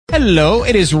Hello,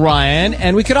 it is Ryan,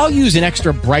 and we could all use an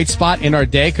extra bright spot in our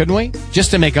day, couldn't we? Just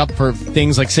to make up for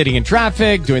things like sitting in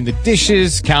traffic, doing the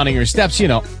dishes, counting your steps, you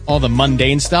know, all the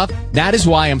mundane stuff. That is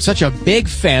why I'm such a big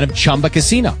fan of Chumba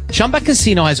Casino. Chumba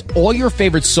Casino has all your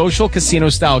favorite social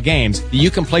casino-style games that you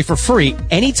can play for free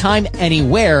anytime,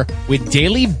 anywhere with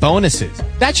daily bonuses.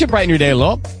 That should brighten your day a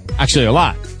little. Actually, a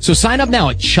lot. So sign up now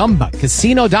at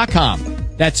ChumbaCasino.com.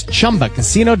 That's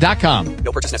ChumbaCasino.com.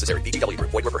 No purchase necessary. VGW Group.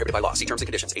 Void where prohibited by law. See terms and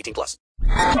conditions. 18+.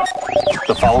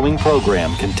 The following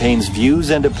program contains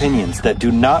views and opinions that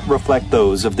do not reflect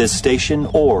those of this station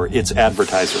or its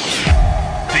advertisers.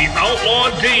 The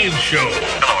Outlaw Dave Show.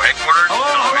 Hello, headquarters.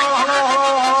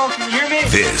 Hello. Can you hear me?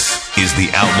 This is the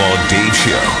Outlaw Dave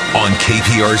Show on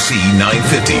KPRC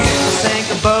 950. Sank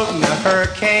a boat in a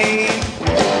hurricane.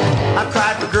 I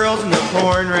cried for girls in the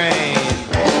pouring rain.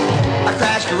 I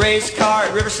crashed a race car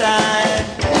at Riverside.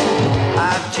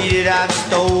 I've cheated, I've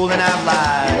stolen, I've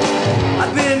lied.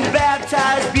 I've been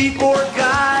baptized before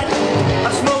God.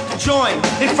 I've smoked a joint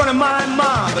in front of my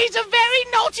mom. He's a very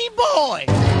naughty boy.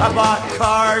 I bought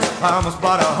cars, I almost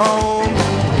bought a home.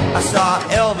 I saw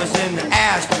Elvis in the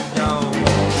Astrodome.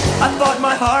 I fought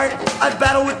my heart, I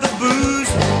battled with the booze.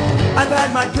 I've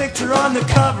had my picture on the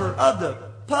cover of the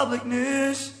public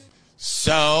news.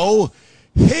 So,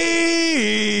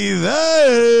 hey,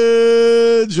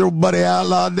 that's your buddy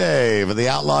Outlaw Dave at the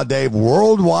Outlaw Dave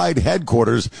Worldwide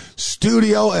Headquarters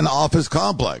Studio and Office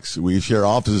Complex. We share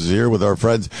offices here with our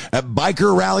friends at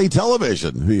Biker Rally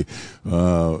Television, the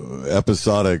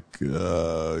episodic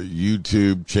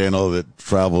YouTube channel that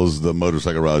travels the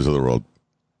motorcycle rides of the world.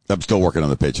 I'm still working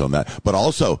on the pitch on that. But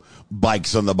also,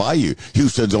 Bikes on the Bayou,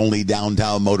 Houston's only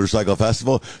downtown motorcycle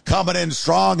festival, coming in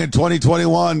strong in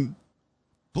 2021.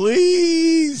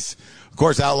 Please. Of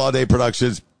course, Outlaw Day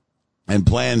Productions and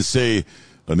Plan C,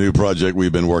 a new project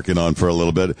we've been working on for a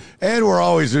little bit. And we're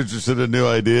always interested in new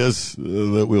ideas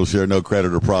that we'll share no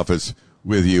credit or profits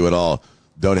with you at all.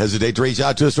 Don't hesitate to reach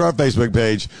out to us on our Facebook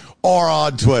page or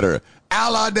on Twitter.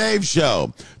 Outlaw Dave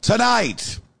Show.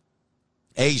 Tonight,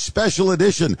 a special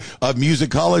edition of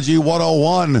Musicology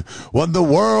 101. When the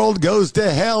world goes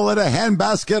to hell in a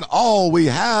handbasket, all we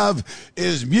have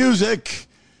is music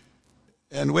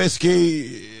and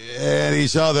whiskey and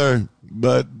each other,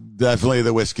 but definitely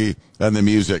the whiskey and the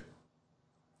music.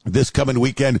 This coming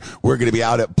weekend, we're going to be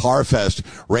out at Parfest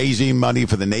raising money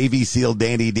for the Navy SEAL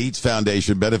Danny Dietz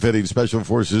Foundation, benefiting Special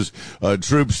Forces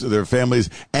troops, their families,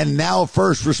 and now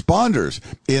first responders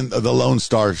in the Lone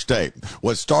Star State.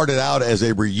 What started out as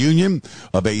a reunion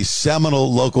of a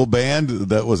seminal local band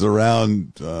that was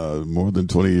around more than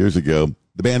 20 years ago.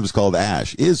 The band was called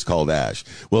Ash, is called Ash.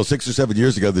 Well, 6 or 7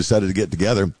 years ago, they decided to get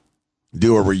together,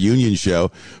 do a reunion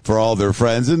show for all their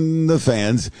friends and the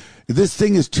fans. This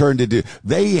thing has turned into,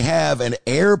 they have an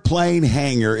airplane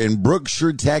hangar in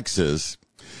Brookshire, Texas.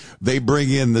 They bring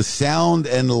in the sound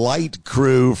and light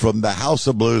crew from the House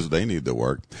of Blues. They need the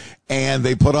work. And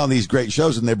they put on these great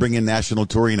shows, and they bring in national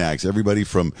touring acts. Everybody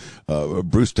from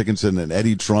Bruce Dickinson and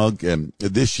Eddie Trunk. And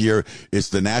this year, it's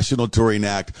the national touring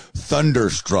act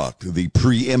Thunderstruck, the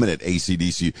preeminent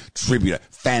AC/DC tribute.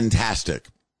 Fantastic.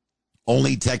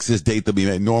 Only Texas date they'll be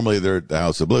making. Normally they're at the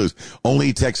House of Blues.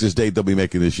 Only Texas date they'll be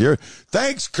making this year.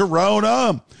 Thanks,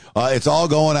 Corona. It's all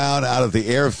going out of the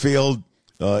airfield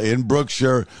in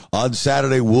Brookshire on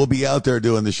Saturday. We'll be out there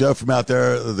doing the show from out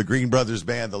there. The Green Brothers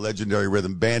Band, the legendary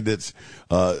Rhythm Bandits,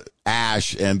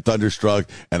 Ash and Thunderstruck,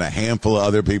 and a handful of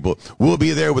other people. We'll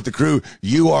be there with the crew.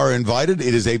 You are invited.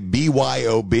 It is a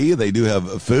BYOB. They do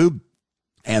have food.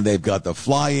 And they've got the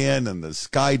fly-in and the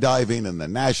skydiving and the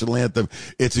national anthem.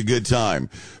 It's a good time.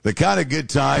 The kind of good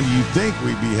time you think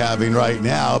we'd be having right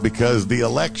now, because the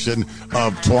election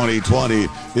of 2020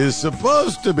 is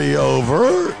supposed to be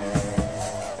over.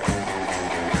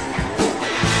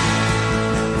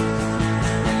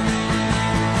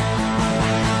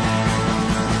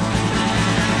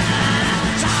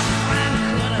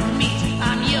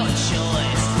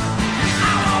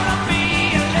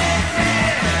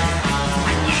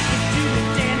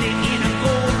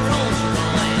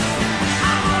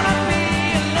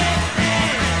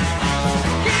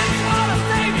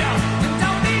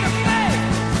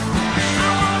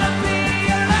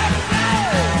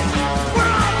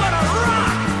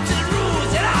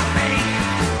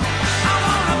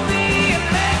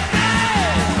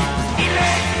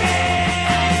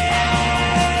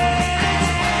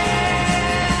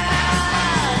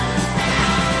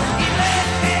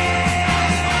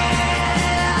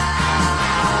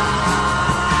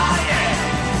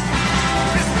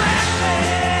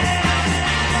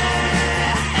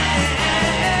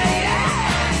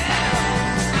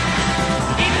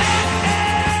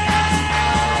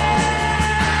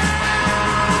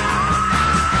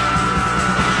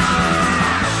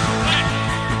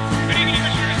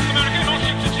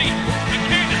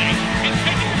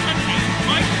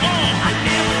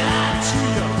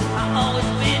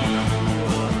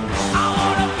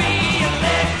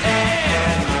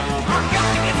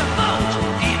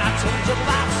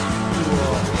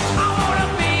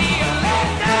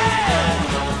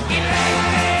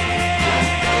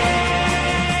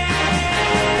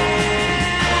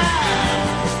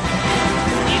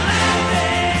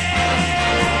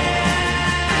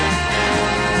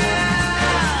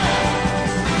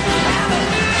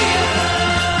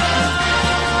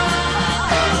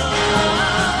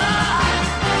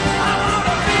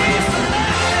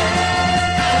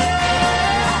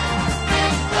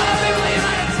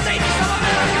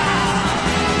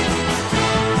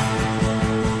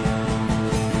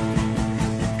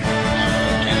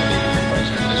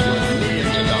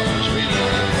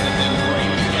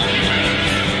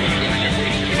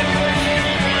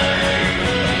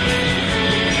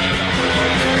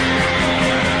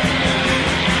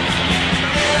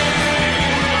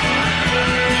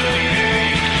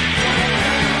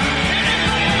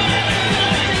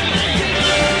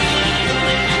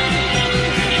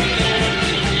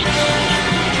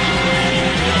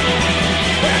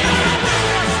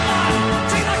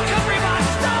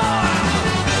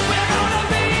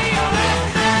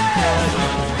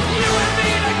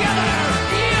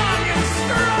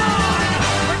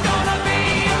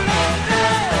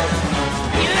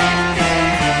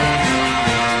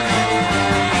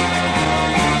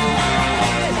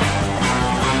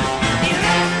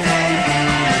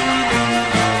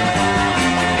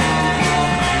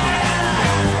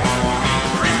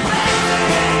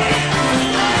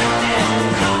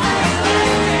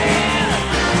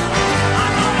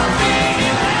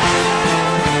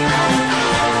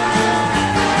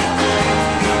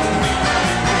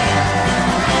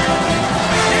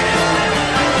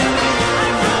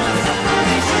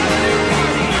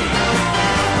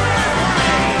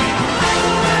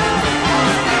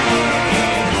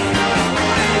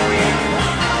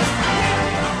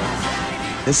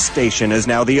 This station is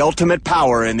now the ultimate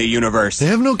power in the universe. They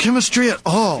have no chemistry at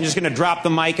all. You're just going to drop the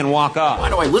mic and walk off. Why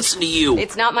do I listen to you?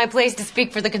 It's not my place to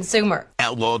speak for the consumer.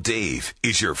 Outlaw Dave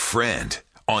is your friend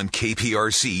on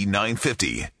KPRC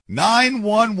 950.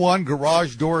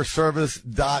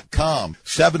 911garagedoorservice.com.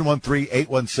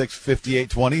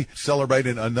 713-816-5820.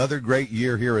 Celebrating another great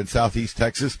year here in Southeast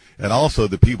Texas and also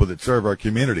the people that serve our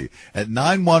community. At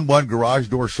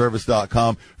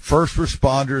 911garagedoorservice.com, first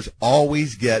responders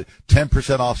always get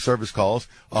 10% off service calls,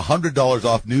 $100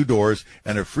 off new doors,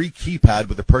 and a free keypad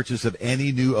with the purchase of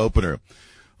any new opener.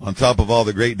 On top of all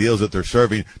the great deals that they're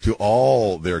serving to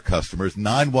all their customers,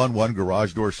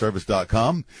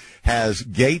 911garagedoorservice.com has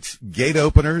gates, gate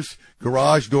openers,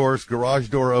 garage doors, garage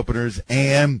door openers,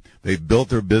 and they've built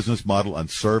their business model on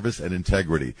service and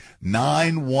integrity.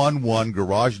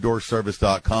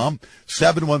 911garagedoorservice.com,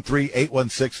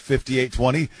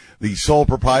 713-816-5820. The sole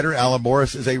proprietor, Alan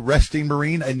Morris, is a resting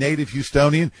Marine, a native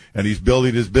Houstonian, and he's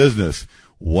building his business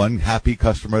one happy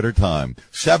customer at a time.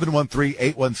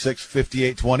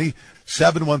 713-816-5820.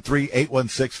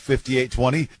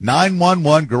 713-816-5820.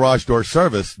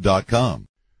 911garagedoorservice.com.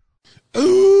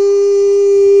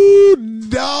 Ooh,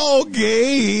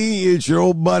 doggy. It's your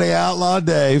old buddy Outlaw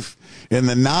Dave in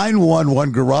the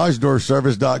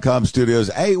 911garagedoorservice.com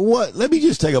studios. Hey, let me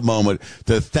just take a moment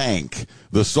to thank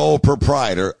the sole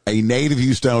proprietor, a native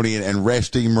Houstonian and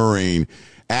resting Marine,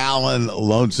 Alan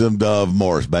Lonesome Dove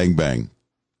Morris. Bang, bang.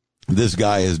 This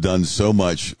guy has done so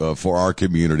much for our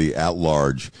community at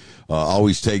large,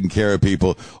 always taking care of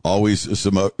people, always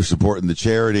supporting the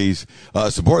charities,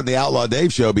 supporting the Outlaw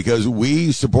Dave Show because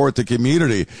we support the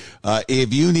community.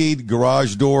 If you need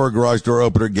garage door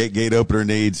opener, gate opener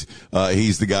needs,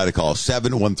 he's the guy to call.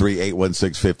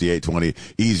 713-816-5820.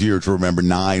 Easier to remember,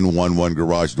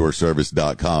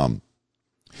 911garagedoorservice.com.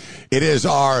 It is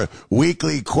our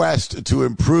weekly quest to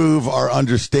improve our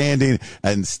understanding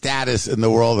and status in the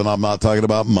world. And I'm not talking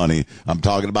about money. I'm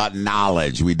talking about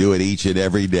knowledge. We do it each and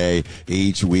every day,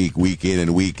 each week, week in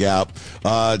and week out.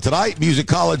 Tonight,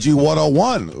 Musicology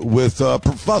 101 with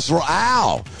Professor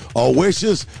Al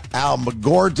Wishes, Al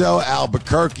Magordo,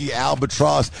 Albuquerque,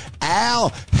 Albatross,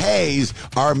 Al Hayes,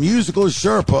 our musical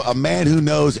Sherpa, a man who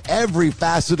knows every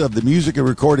facet of the music and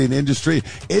recording industry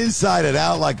inside and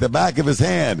out like the back of his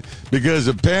hand. Because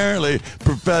apparently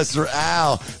Professor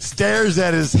Al stares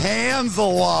at his hands a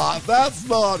lot. That's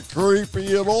not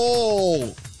creepy at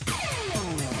all.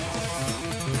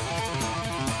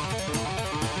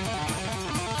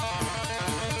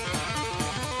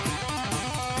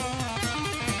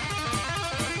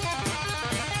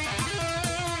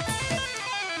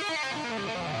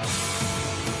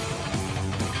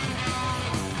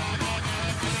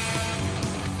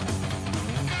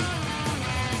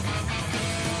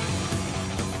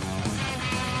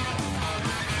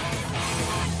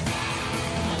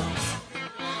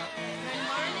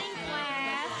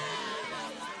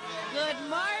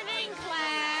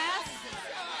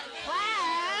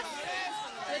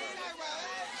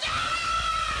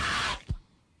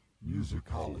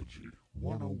 Musicology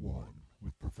 101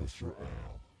 with Professor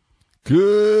Al.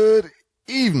 Good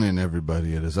evening,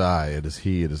 everybody. It is I, it is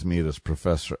he, it is me, it is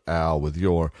Professor Al with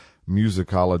your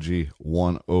Musicology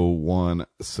 101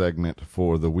 segment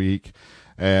for the week.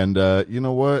 And you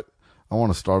know what? I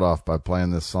want to start off by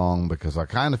playing this song because I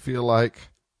kind of feel like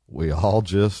we all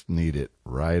just need it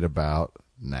right about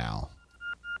now.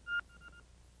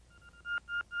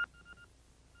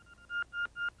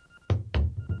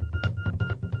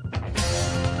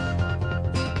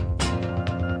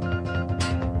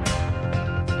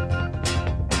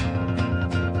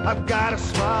 I've got a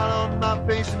smile on my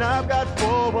face and I've got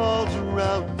four walls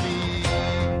around me.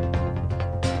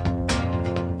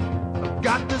 I've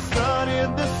got the sun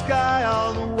in the sky,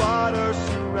 all the water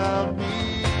surround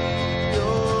me.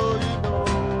 Oh, you know,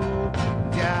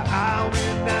 yeah, I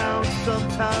win now,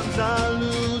 sometimes I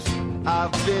lose.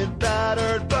 I've been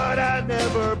battered, but I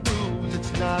never bruise.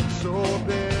 It's not so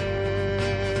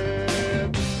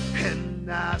bad.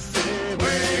 And I say,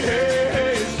 wait,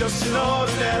 hey, it's just an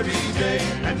ordinary day,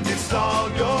 and it's all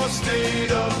your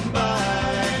state of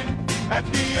mind. At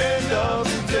the end of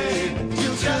the day,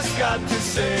 you just got to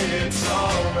say it's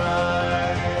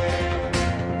alright.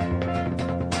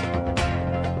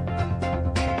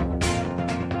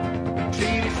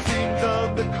 Jeannie sings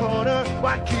on the corner,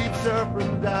 what keeps her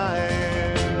from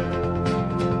dying?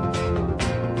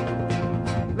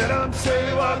 Let them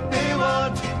say what they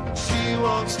want, she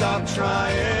won't stop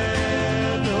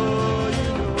trying. Oh, you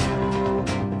know,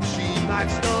 she might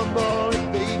stumble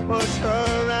if they push her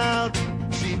around.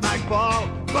 She might fall,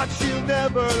 but she'll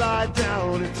never lie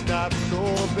down. It's not so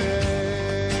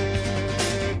bad.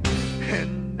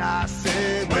 And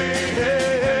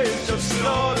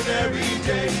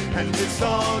it's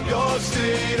all your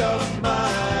state of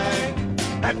mind.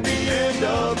 At the end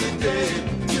of the day,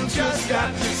 you just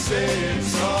got to say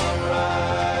it's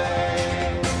alright.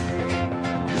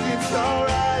 It's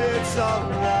alright, it's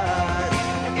alright,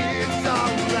 it's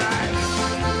alright.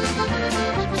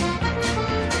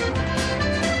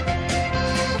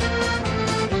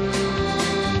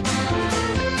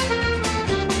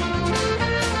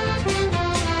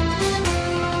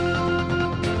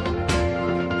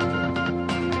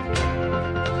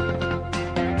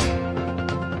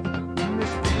 In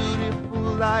this beautiful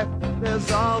life,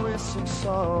 there's always some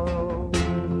sorrow.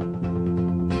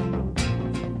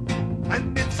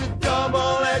 And it's a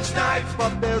double-edged knife,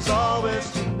 but there's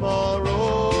always tomorrow.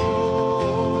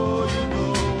 You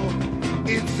know,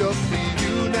 it's up to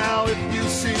you now if you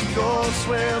sink or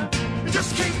swim.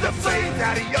 Just keep the faith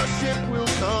that your ship will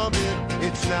come in.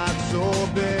 It's not so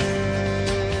bad.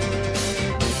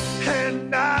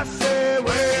 And I say,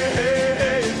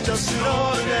 wait, it's just an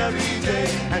ordinary day,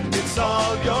 and it's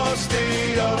all your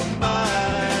state of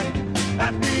mind.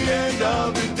 At the end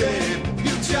of the day,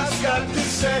 you just got to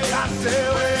say, I say,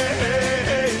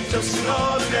 wait, just an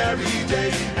ordinary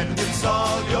day, and it's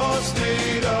all your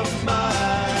state of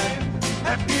mind.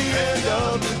 At the end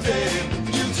of the day,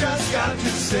 you just got to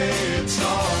say it's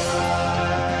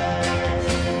alright.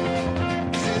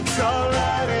 It's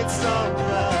alright, it's alright.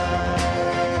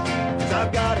 'Cause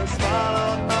I've got a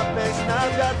smile on my face and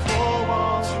I've got 4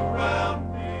 walls around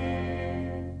me.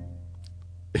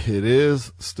 It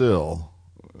is still,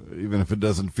 even if it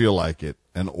doesn't feel like it,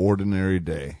 an ordinary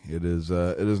day. It is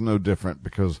no different,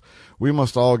 because we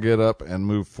must all get up and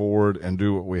move forward and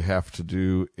do what we have to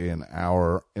do in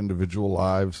our individual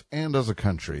lives and as a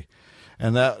country.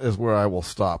 And that is where I will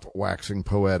stop waxing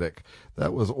poetic.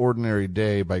 That was Ordinary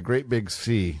Day by Great Big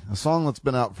Sea, a song that's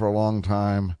been out for a long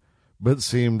time, but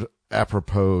seemed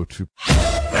apropos to...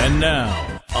 And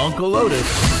now, Uncle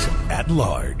Otis at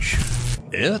large.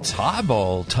 It's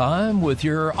highball time with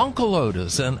your Uncle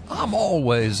Otis, and I'm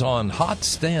always on hot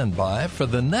standby for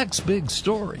the next big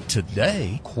story.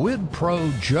 Today, Quid Pro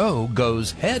Joe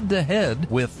goes head-to-head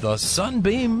with the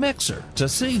Sunbeam Mixer to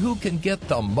see who can get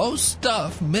the most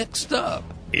stuff mixed up.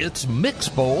 It's Mix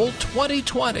Bowl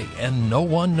 2020, and no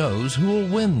one knows who will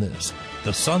win this.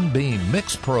 The Sunbeam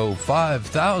Mix Pro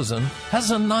 5000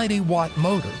 has a 90-watt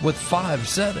motor with 5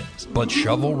 settings, but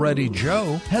Shovel-Ready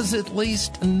Joe has at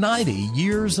least 90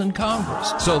 years in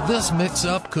Congress, so this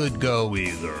mix-up could go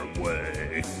either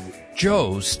way.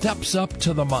 Joe steps up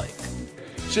to the mic.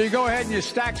 So you go ahead and you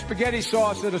stack spaghetti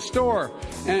sauce at a store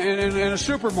in a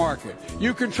supermarket.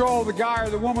 You control the guy or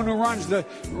the woman who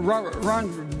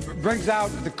brings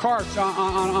out the carts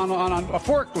on a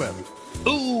forklift.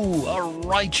 Ooh, a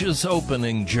righteous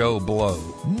opening, Joe Blow.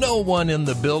 No one in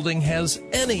the building has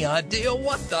any idea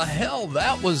what the hell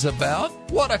that was about.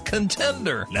 What a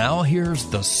contender. Now here's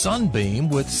the Sunbeam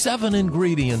with 7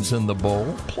 ingredients in the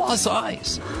bowl, plus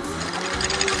ice.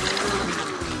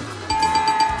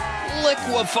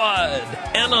 Liquefied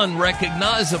and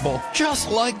unrecognizable,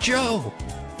 just like Joe.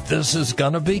 This is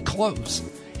gonna be close.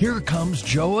 Here comes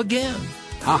Joe again.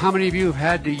 How many of you have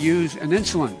had to use an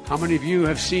insulin? How many of you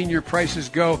have seen your prices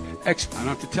go I don't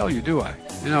have to tell you, do I?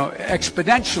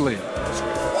 Exponentially.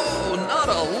 Whoa, not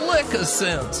a lick of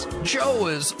sense. Joe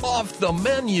is off the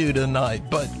menu tonight,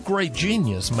 but great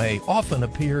genius may often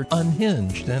appear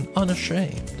unhinged and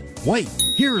unashamed. Wait,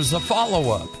 here's a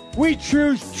follow-up. We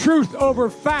choose truth over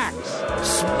facts.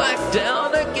 Smackdown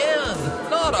again.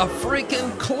 Not a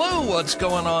freaking clue what's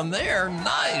going on there.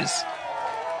 Nice.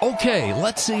 Okay,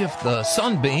 let's see if the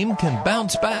Sunbeam can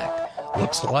bounce back.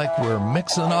 Looks like we're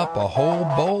mixing up a whole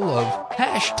bowl of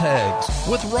hashtags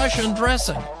with Russian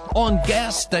dressing on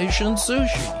gas station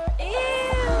sushi.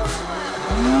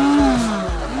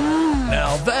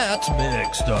 Now that's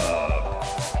mixed up.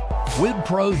 Quid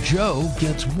Pro Joe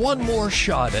gets one more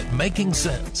shot at making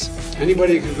sense.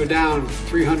 Anybody who can go down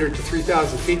 300 to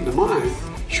 3,000 feet in the mine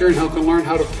sure and hell can learn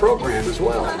how to program as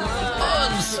well.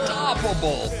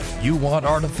 Unstoppable. You want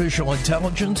artificial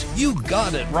intelligence? You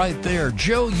got it right there.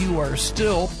 Joe, you are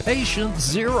still patient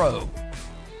zero.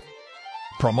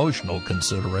 Promotional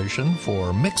consideration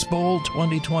for Mix Bowl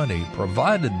 2020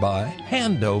 provided by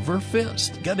Hand Over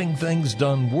Fist, getting things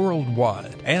done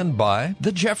worldwide, and by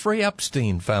the Jeffrey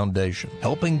Epstein Foundation,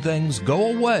 helping things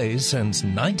go away since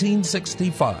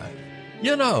 1965.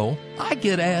 You know, I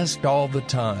get asked all the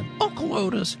time, Uncle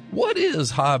Otis, what is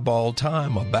highball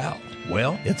time about?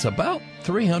 Well, it's about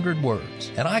 300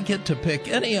 words, and I get to pick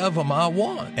any of them I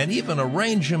want and even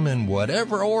arrange them in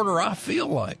whatever order I feel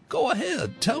like. Go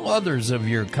ahead, tell others of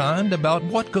your kind about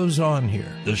what goes on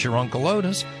here. This is your Uncle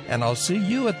Otis, and I'll see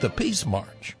you at the Peace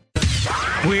March.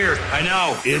 Weird, I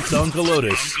know. It's Uncle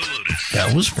Otis.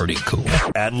 That was pretty cool.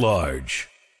 At Large.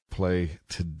 Play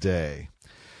today.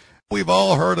 We've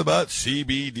all heard about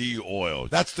CBD oil.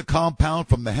 That's the compound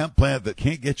from the hemp plant that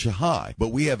can't get you high.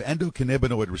 But we have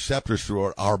endocannabinoid receptors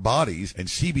through our bodies, and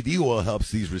CBD oil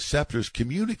helps these receptors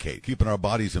communicate, keeping our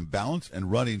bodies in balance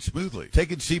and running smoothly.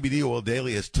 Taking CBD oil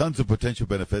daily has tons of potential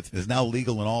benefits. It is now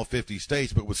legal in all 50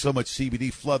 states, but with so much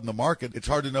CBD flooding the market, it's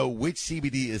hard to know which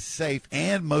CBD is safe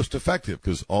and most effective,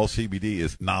 because all CBD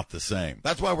is not the same.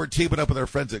 That's why we're teaming up with our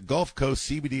friends at Gulf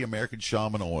Coast CBD American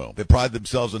Shaman Oil. They pride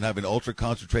themselves on having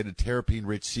ultra-concentrated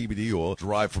terpene-rich CBD oil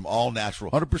derived from all natural,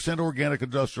 100% organic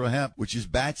industrial hemp, which is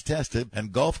batch tested,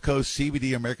 and Gulf Coast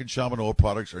CBD American Shaman Oil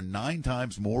products are 9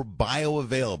 times more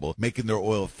bioavailable, making their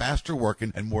oil faster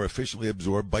working and more efficiently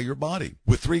absorbed by your body.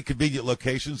 With 3 convenient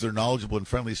locations, their knowledgeable and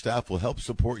friendly staff will help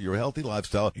support your healthy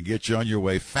lifestyle and get you on your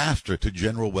way faster to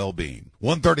general well-being.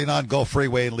 139 Gulf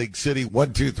Freeway in League City,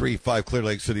 1235 Clear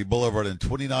Lake City Boulevard, and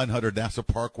 2900 NASA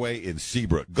Parkway in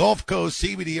Seabrook. Gulf Coast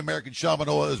CBD American Shaman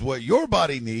Oil is what your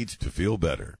body needs to feel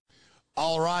better.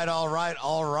 All right.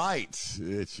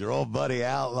 It's your old buddy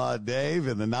Outlaw Dave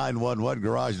in the 911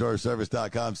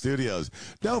 GarageDoorService.com studios.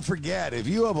 Don't forget, if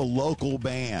you have a local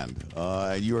band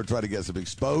and you are trying to get some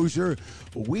exposure,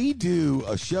 we do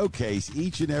a showcase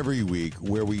each and every week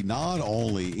where we not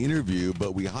only interview,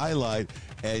 but we highlight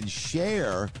and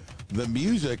share the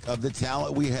music of the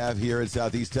talent we have here in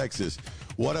Southeast Texas.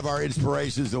 One of our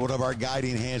inspirations and one of our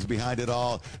guiding hands behind it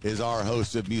all is our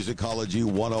host of Musicology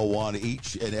 101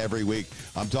 each and every week.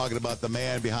 I'm talking about the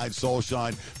man behind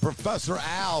Soulshine, Professor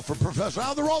Al from Professor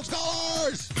Al, the Roll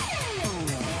Scholars!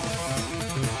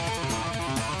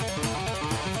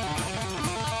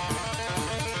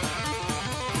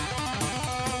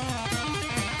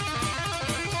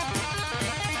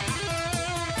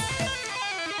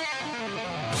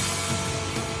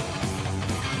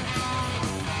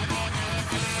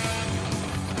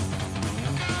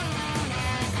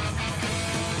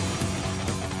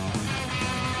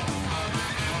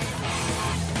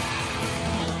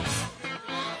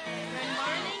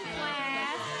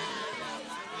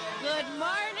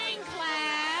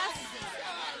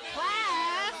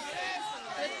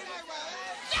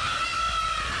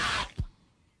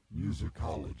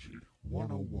 Musicology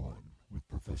 101 with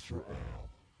Professor Al.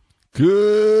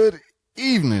 Good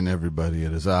evening, everybody.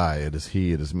 It is I, it is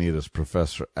he, it is me, it is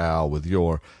Professor Al with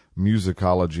your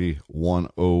Musicology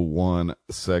 101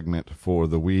 segment for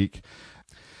the week.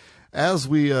 As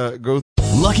we go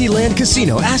Lucky Land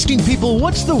Casino, asking people,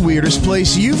 what's the weirdest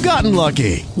place you've gotten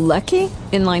lucky? Lucky?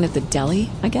 In line at the deli,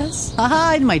 I guess?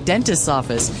 Aha, in my dentist's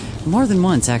office. More than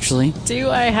once, actually.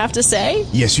 Do I have to say?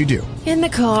 Yes, you do. In the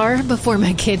car before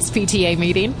my kids' PTA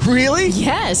meeting. Really?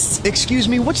 Yes. Excuse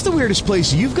me, what's the weirdest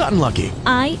place you've gotten lucky?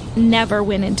 I never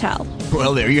win and tell.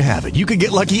 Well, there you have it. You can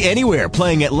get lucky anywhere,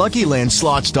 playing at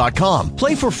LuckyLandSlots.com.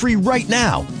 Play for free right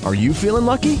now. Are you feeling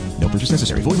lucky? No purchase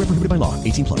necessary. Void where prohibited by law.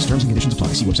 18+. Terms and conditions apply.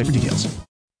 See website for details.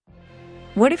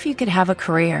 What if you could have a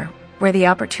career where the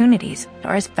opportunities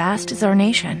are as vast as our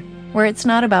nation, where it's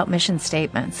not about mission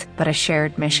statements, but a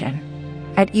shared mission?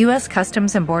 At U.S.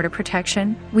 Customs and Border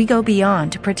Protection, we go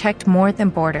beyond to protect more than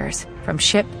borders. From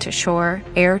ship to shore,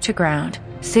 air to ground,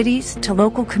 cities to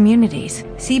local communities,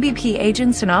 CBP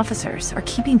agents and officers are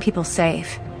keeping people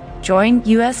safe. Join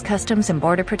U.S. Customs and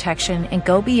Border Protection and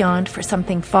go beyond for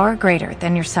something far greater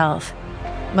than yourself.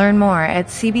 Learn more at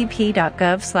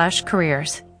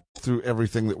cbp.gov/careers. Through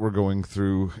everything that we're going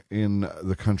through in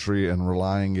the country and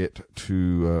relating it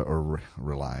to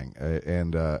relating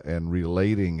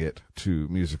it to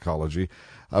musicology,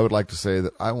 I would like to say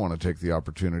that I want to take the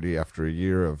opportunity, after a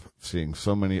year of seeing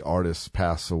so many artists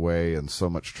pass away and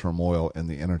so much turmoil in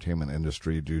the entertainment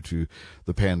industry due to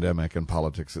the pandemic and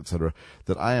politics, etc.,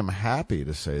 that I am happy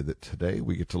to say that today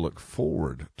we get to look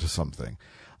forward to something.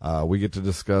 We get to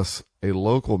discuss a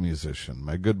local musician,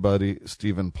 my good buddy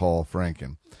Stephen Paul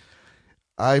Franken.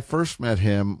 I first met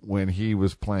him when he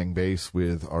was playing bass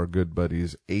with our good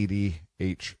buddies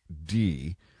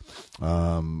ADHD.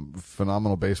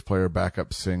 Phenomenal bass player,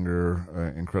 backup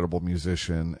singer, incredible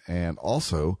musician, and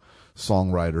also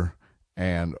songwriter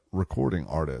and recording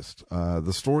artist.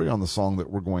 The story on the song that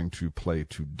we're going to play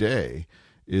today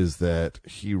is that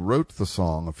he wrote the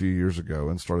song a few years ago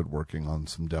and started working on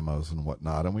some demos and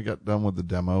whatnot. And we got done with the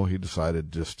demo. He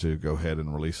decided just to go ahead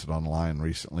and release it online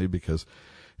recently because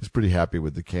he's pretty happy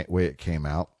with the way it came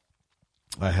out.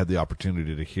 I had the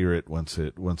opportunity to hear it once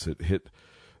it hit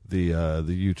the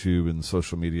YouTube and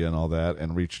social media and all that,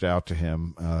 and reached out to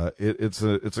him. It's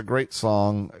a great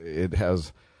song. It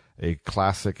has a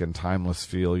classic and timeless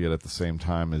feel, yet at the same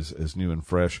time is new and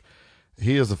fresh.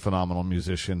 he is a phenomenal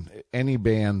musician. Any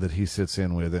band that he sits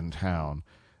in with in town,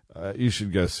 you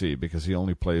should go see, because he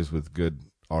only plays with good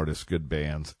artists, good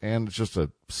bands, and it's just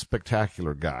a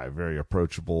spectacular guy, very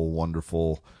approachable,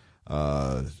 wonderful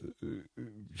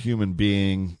human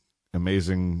being,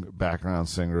 amazing background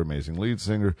singer, amazing lead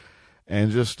singer,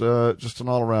 and just an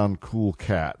all-around cool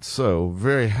cat. So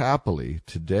very happily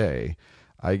today,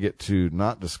 I get to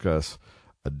not discuss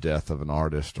a death of an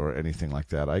artist or anything like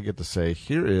that. I get to say,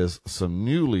 here is some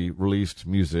newly released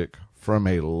music from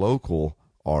a local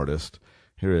artist.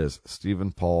 Here is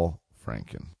Stephen Paul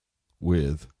Franken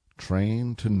with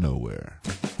Train to Nowhere.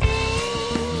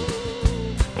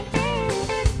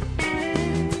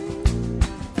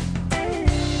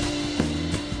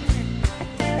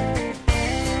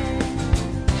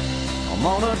 I'm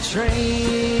on a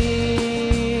train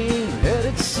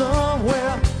headed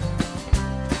somewhere,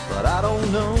 but I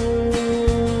don't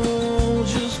know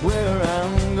just where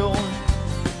I'm going.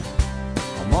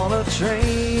 I'm on a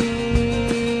train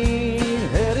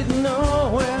headed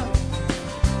nowhere,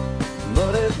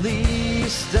 but at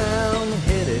least I'm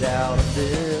headed out of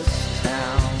this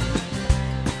town.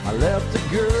 I left a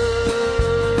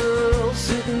girl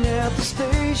sitting at the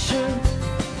station,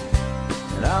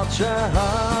 and I'll try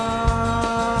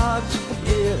hard to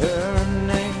forget her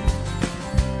name.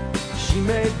 She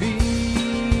may be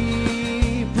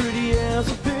pretty as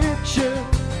a picture,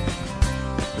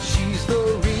 but she's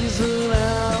the reason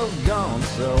I've gone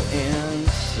so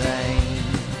insane.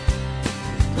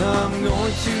 I'm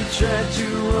going to try to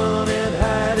run and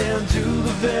hide and do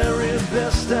the very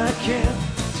best I can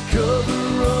to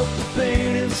cover up the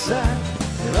pain inside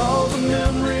and all the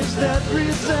memories that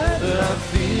reside. I'm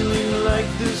feeling like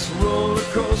this roller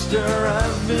coaster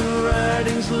I've been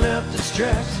riding's left its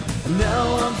tracks, and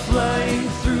now I'm flying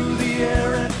through the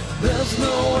air and there's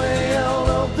no way out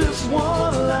of this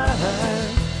one life.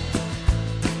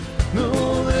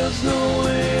 No, there's no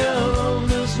way out of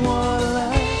this one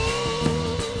life.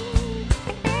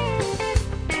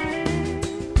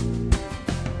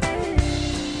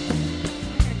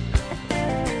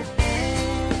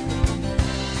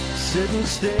 Sitting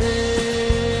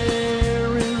staring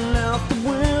out the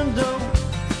window,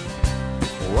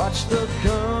 watch the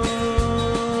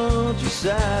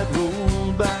countryside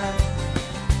roll by,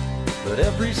 but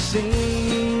every scene's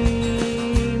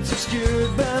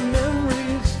obscured by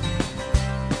memories,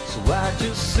 so I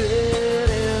just sit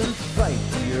and fight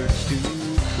the urge to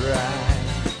cry.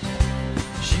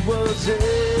 She was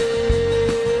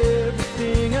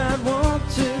everything I'd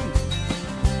wanted,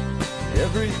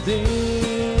 everything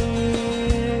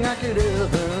I could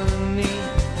ever need.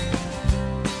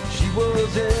 She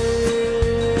was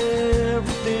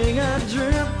everything I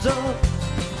dreamt of,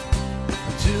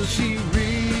 until she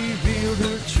revealed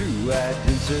her true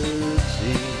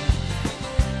identity.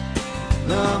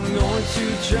 Now I'm going to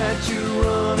try to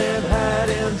run and hide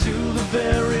and do the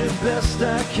very best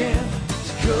I can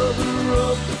to cover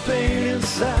up the pain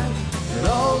inside and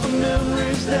all the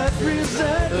memories that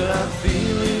reside. I'm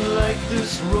feeling like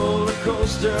this roller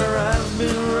coaster I've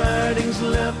been riding's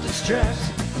left its tracks.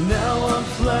 Now I'm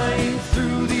flying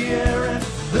through the air and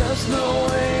there's no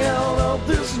way out of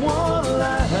this one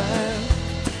life.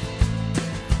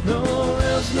 No,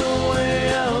 there's no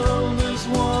way out of this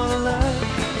one life.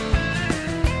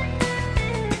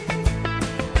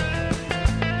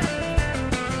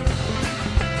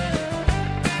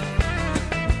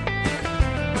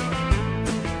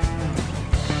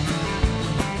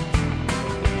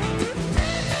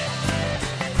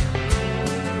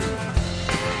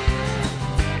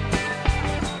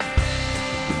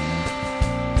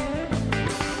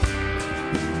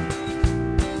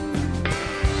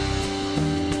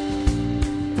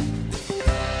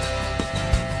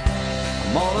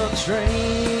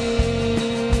 Train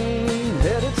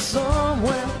headed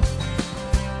somewhere,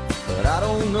 but I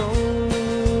don't know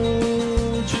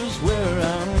just where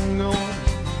I'm going.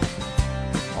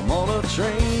 I'm on a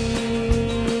train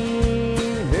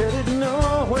headed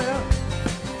nowhere,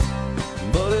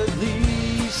 but at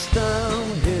least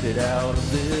I'm headed out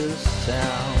of this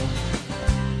town.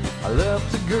 I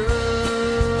left a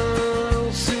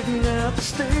girl sitting at the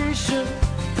station,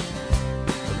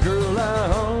 a girl I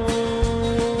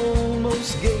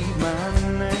gave my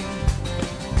name.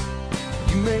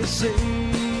 You may say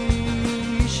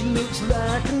she looks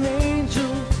like an angel,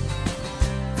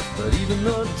 but even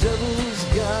the devil's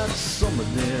got some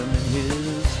of them in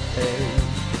his pay.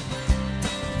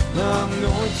 Now I'm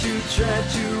going to try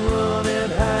to run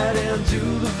and hide and do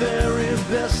the very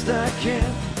best I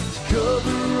can to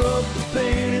cover up the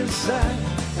pain inside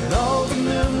and all the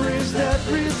memories that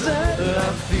reside.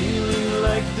 I'm feeling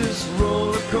like This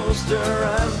roller coaster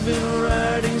I've been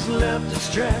riding's left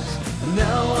its tracks.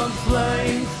 Now I'm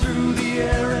flying through the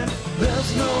air and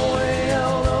there's no way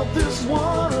out of this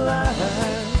one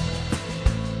life.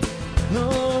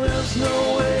 No, there's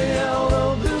no way out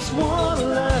of this one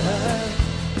life.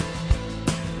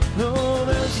 No,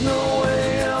 there's no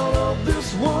way out of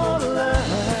this one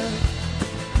life.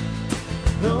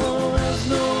 No, there's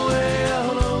no way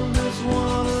out of this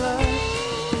one life.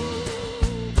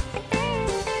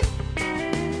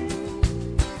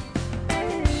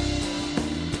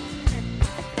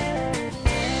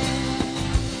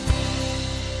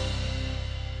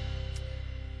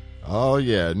 Oh,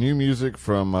 yeah. New music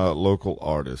from local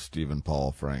artist Stephen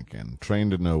Paul Franken. Train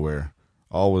to Nowhere.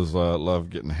 Always love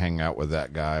getting to hang out with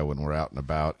that guy when we're out and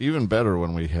about. Even better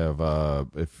when we have,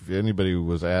 if anybody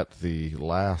was at the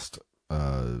last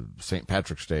St.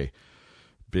 Patrick's Day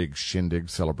big shindig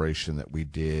celebration that we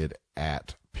did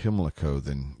at Pimlico,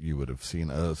 then you would have seen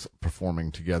us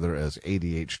performing together as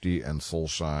ADHD and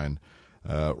Soulshine.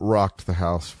 Rocked the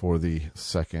house for the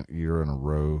second year in a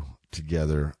row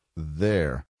together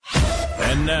there.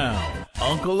 And now,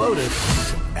 Uncle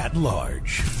Otis at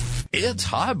Large. It's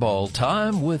highball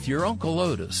time with your Uncle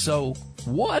Otis. So,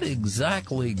 what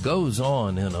exactly goes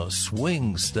on in a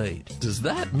swing state? Does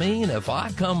that mean if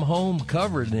I come home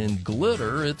covered in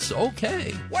glitter, it's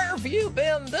okay? Where have you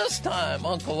been this time,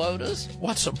 Uncle Otis?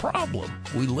 What's the problem?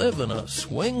 We live in a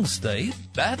swing state.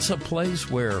 That's a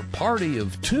place where party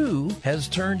of two has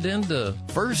turned into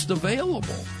first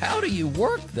available. How do you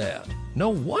work that? No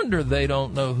wonder they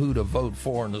don't know who to vote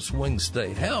for in a swing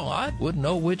state. Hell, I wouldn't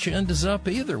know which end is up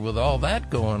either with all that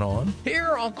going on.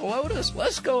 Here, Uncle Otis,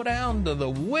 let's go down to the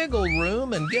wiggle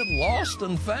room and get lost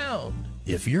and found.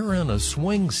 If you're in a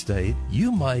swing state,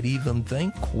 you might even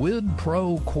think quid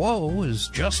pro quo is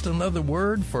just another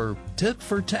word for tit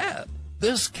for tat.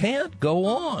 This can't go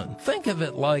on. Think of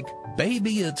it like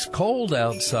Baby It's Cold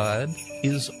Outside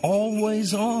is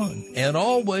always on and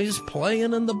always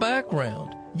playing in the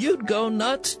background. You'd go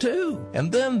nuts too. And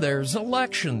then there's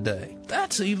election day.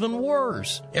 That's even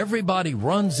worse. Everybody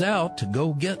runs out to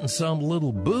go get in some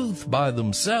little booth by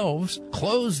themselves,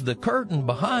 close the curtain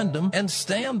behind them, and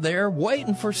stand there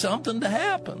waiting for something to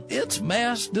happen. It's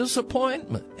mass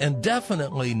disappointment, and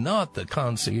definitely not the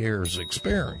concierge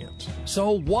experience.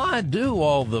 So why do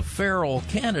all the feral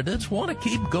candidates want to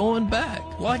keep going back?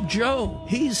 Like Joe,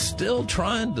 he's still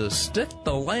trying to stick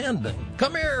the landing.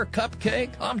 Come here,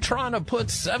 Cupcake. I'm trying to put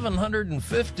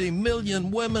 750 million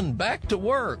women back to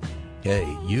work.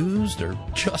 Hey, used or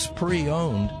just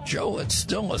pre-owned, Joe, it's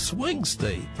still a swing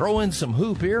state. Throw in some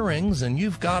hoop earrings and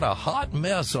you've got a hot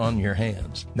mess on your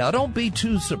hands. Now, don't be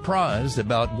too surprised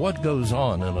about what goes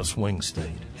on in a swing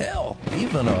state. Hell,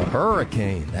 even a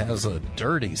hurricane has a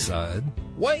dirty side.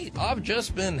 Wait, I've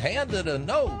just been handed a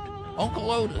note. Uncle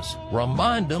Otis,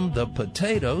 remind him the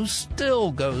potato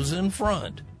still goes in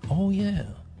front. Oh, yeah.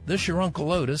 This your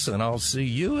Uncle Otis, and I'll see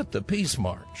you at the Peace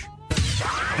March.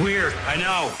 Weird, I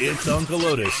know. It's Uncle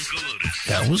Otis.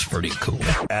 That was pretty cool.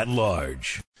 At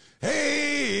Large.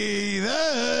 Hey,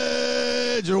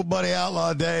 that's your buddy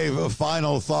Outlaw Dave.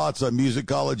 Final thoughts on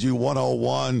Musicology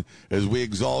 101 as we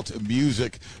exalt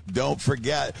music. Don't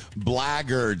forget,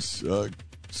 Blackguards.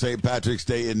 St. Patrick's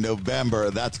Day in November.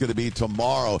 That's going to be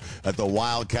tomorrow at the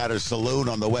Wildcatter Saloon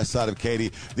on the west side of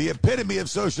Katy. The epitome of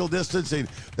social distancing.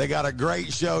 They got a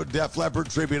great show. Def Leppard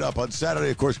tribute up on Saturday.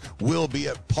 Of course, we'll be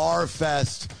at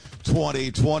Parfest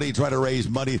 2020 trying to raise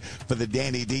money for the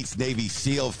Danny Dietz Navy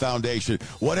SEAL Foundation.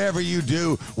 Whatever you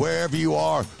do, wherever you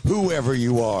are, whoever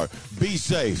you are, be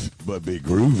safe, but be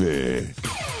groovy.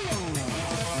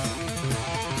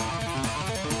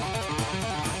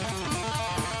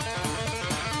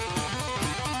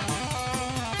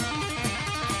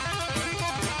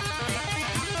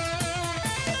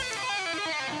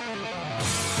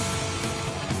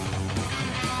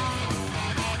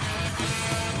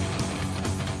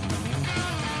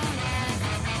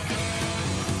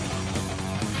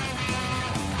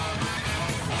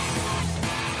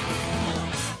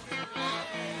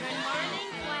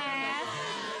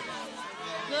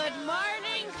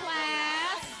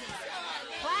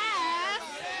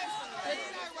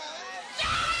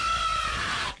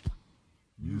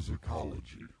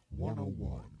 Musicology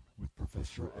 101 with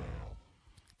Professor Al.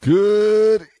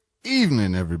 Good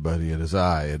evening, everybody. It is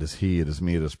I, it is he, it is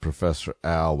me, it is Professor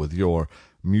Al with your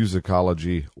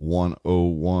Musicology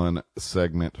 101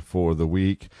 segment for the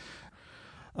week.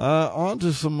 On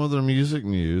to some other music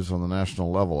news on the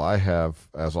national level. I have,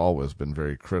 as always, been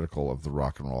very critical of the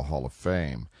Rock and Roll Hall of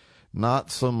Fame.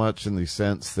 Not so much in the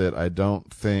sense that I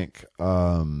don't think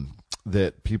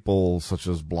that people such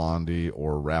as Blondie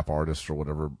or rap artists or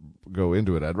whatever go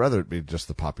into it. I'd rather it be just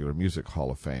the Popular Music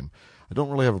Hall of Fame. I don't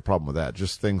really have a problem with that.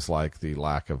 Just things like the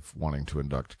lack of wanting to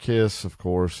induct Kiss, of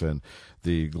course, and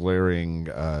the glaring,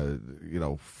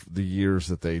 the years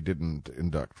that they didn't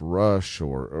induct Rush,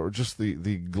 or just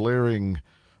the glaring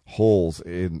holes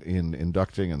in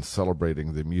inducting and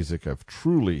celebrating the music of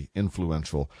truly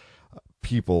influential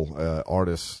people,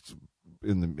 artists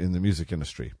in the music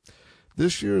industry.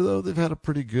 This year, though, they've had a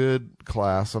pretty good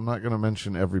class. I'm not going to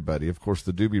mention everybody. Of course,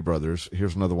 the Doobie Brothers.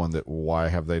 Here's another one that, why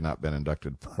have they not been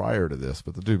inducted prior to this?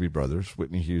 But the Doobie Brothers,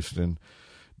 Whitney Houston,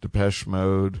 Depeche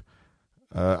Mode.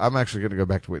 I'm actually going to go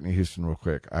back to Whitney Houston real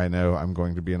quick. I know I'm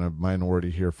going to be in a minority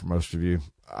here for most of you.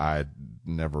 I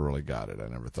never really got it. I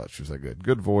never thought she was that good.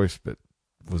 Good voice, but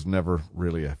was never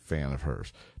really a fan of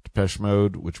hers. Depeche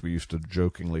Mode, which we used to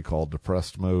jokingly call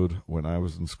Depressed Mode when I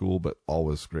was in school, but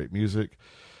always great music.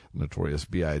 Notorious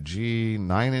B.I.G.,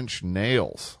 9 Inch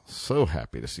Nails. So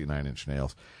happy to see 9 Inch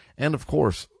Nails. And, of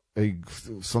course,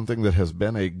 something that has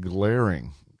been a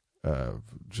glaring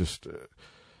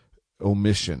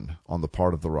omission on the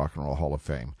part of the Rock and Roll Hall of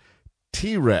Fame.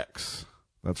 T-Rex.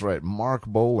 That's right, Mark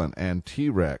Bolan and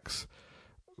T-Rex.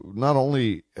 Not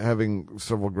only having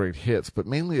several great hits, but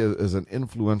mainly as an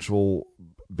influential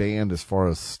band as far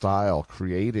as style,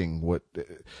 creating what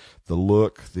the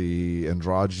look, the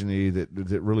androgyny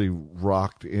that really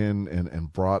rocked in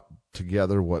and brought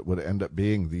together what would end up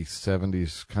being the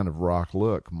 70s kind of rock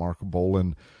look. Mark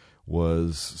Bolan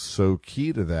was so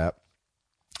key to that.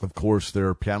 Of course,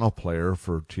 their piano player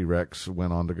for T-Rex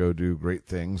went on to go do great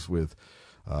things with,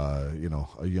 a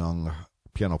young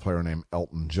piano player named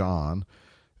Elton John.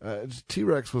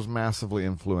 T-Rex was massively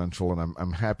influential, and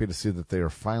I'm happy to see that they are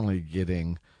finally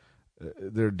getting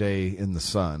their day in the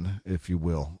sun, if you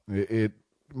will.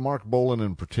 Mark Bolan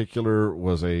in particular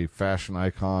was a fashion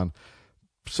icon.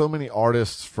 So many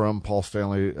artists, from Paul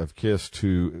Stanley of Kiss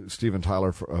to Steven Tyler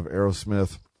of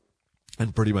Aerosmith,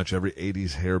 and pretty much every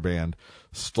 80s hair band,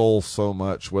 stole so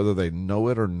much, whether they know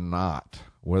it or not,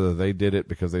 whether they did it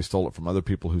because they stole it from other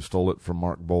people who stole it from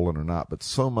Mark Bolan or not. But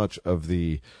so much of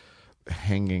the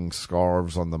hanging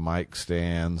scarves on the mic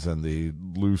stands and the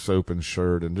loose open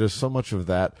shirt and just so much of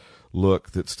that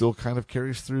look that still kind of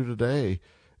carries through today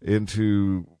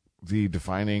into the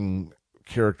defining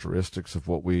characteristics of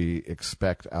what we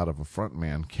expect out of a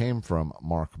frontman came from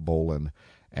Mark Bolan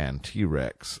and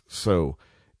T-Rex. So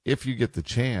if you get the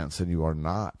chance and you are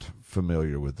not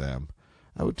familiar with them,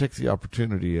 I would take the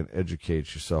opportunity and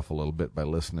educate yourself a little bit by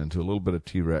listening to a little bit of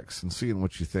T-Rex and seeing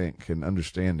what you think and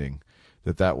understanding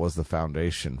that was the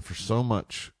foundation for so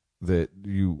much that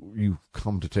you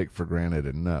come to take for granted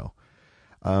and know.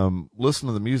 Listen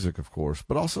to the music, of course,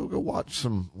 but also go watch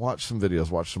some videos,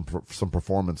 watch some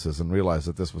performances, and realize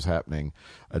that this was happening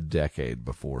a decade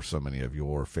before so many of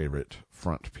your favorite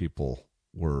front people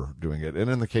were doing it. And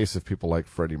in the case of people like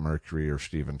Freddie Mercury or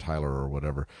Steven Tyler or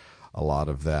whatever, a lot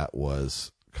of that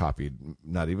was copied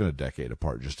not even a decade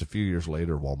apart, just a few years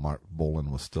later while Mark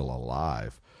Bolan was still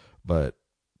alive. But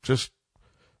just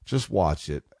watch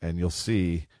it, and you'll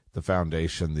see the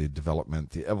foundation, the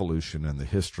development, the evolution, and the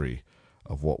history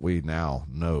of what we now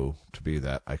know to be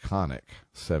that iconic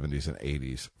 70s and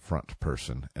 80s front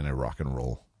person in a rock and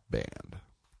roll band.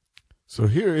 So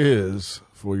here is,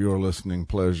 for your listening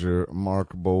pleasure,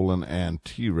 Mark Bolan and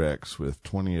T-Rex with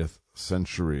 20th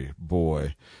Century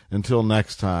Boy. Until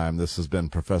next time, this has been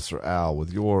Professor Al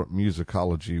with your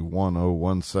Musicology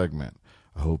 101 segment.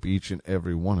 I hope each and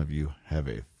every one of you have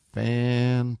a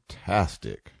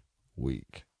fantastic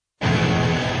week.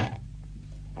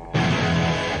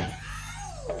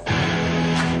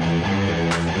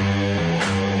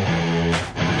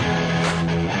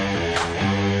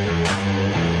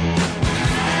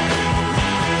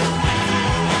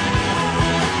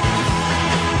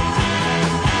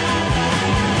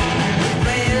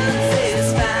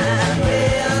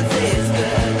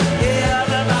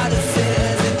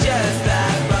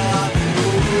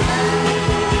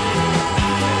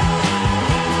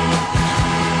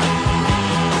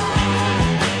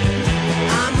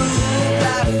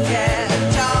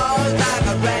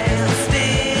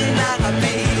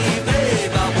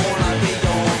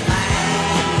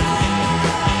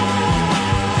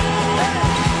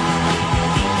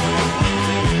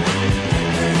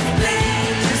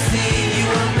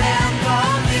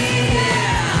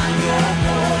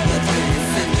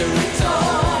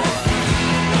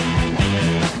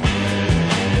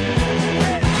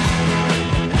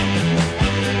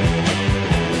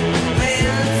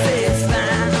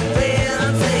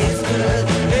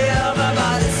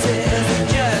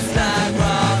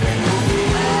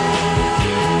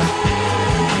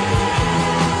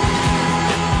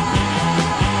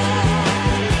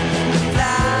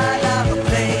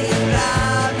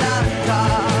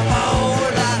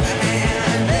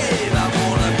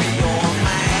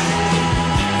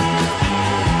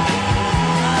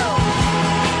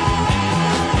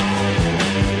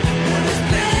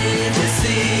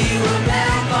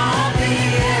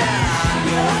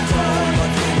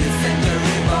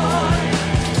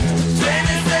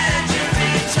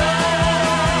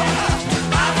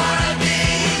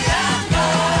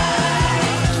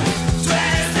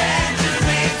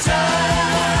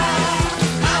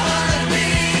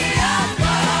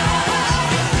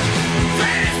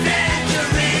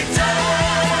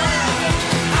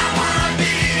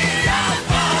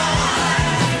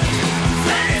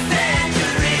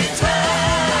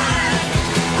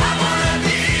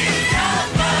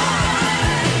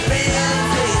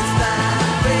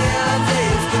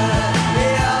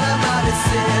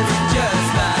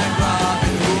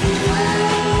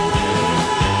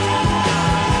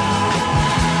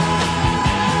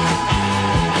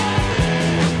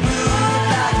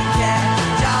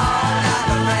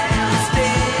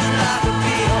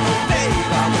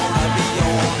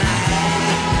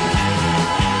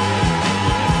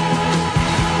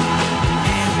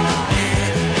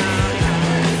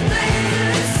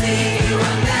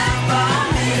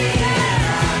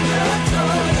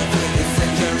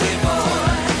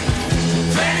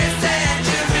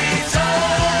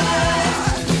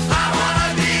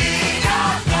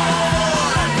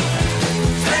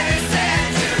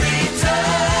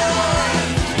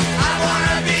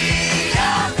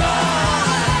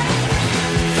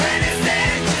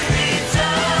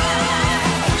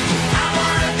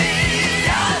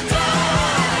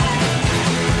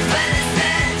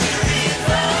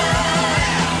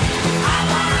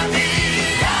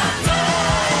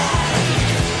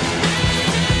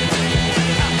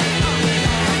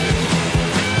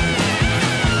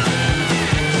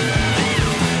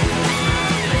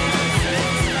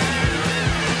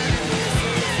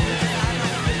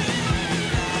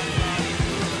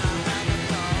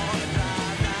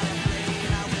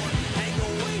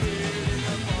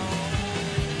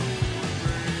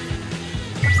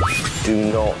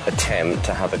 Do not attempt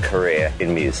to have a career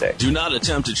in music. Do not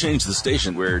attempt to change the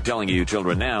station. We're telling you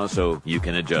children now so you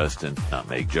can adjust and not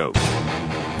make jokes.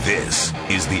 This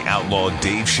is the Outlaw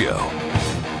Dave Show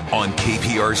on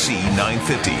KPRC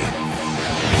 950.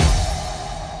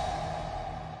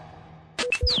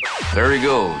 There he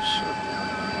goes.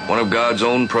 One of God's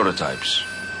own prototypes.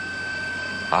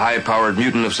 A high-powered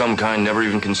mutant of some kind never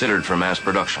even considered for mass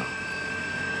production.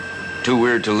 Too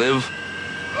weird to live,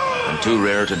 and too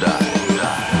rare to die.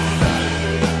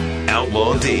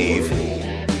 Outlaw Dave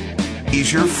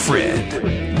is your friend.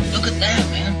 Look at that,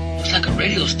 man. Looks like a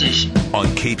radio station. On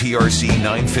KPRC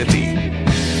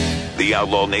 950. The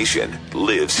Outlaw Nation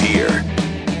lives here.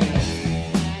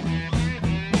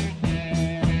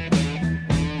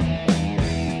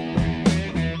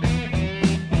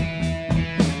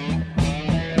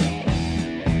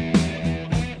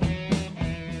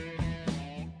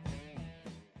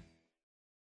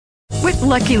 With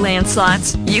Lucky Land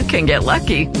Slots, you can get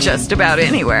lucky just about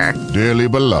anywhere. Dearly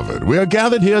beloved, we are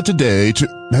gathered here today to...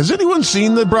 Has anyone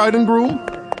seen the bride and groom?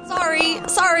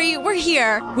 Sorry, we're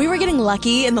here. We were getting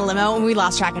lucky in the limo and we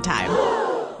lost track of time.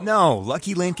 No,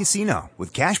 Lucky Land Casino,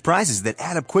 with cash prizes that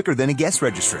add up quicker than a guest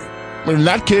registry. In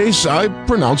that case, I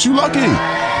pronounce you lucky.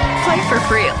 Play for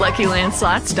free at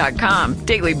LuckyLandSlots.com.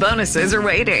 Daily bonuses are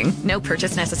waiting. No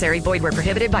purchase necessary. Void where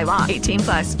prohibited by law.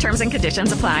 18+. Terms and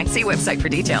conditions apply. See website for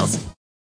details.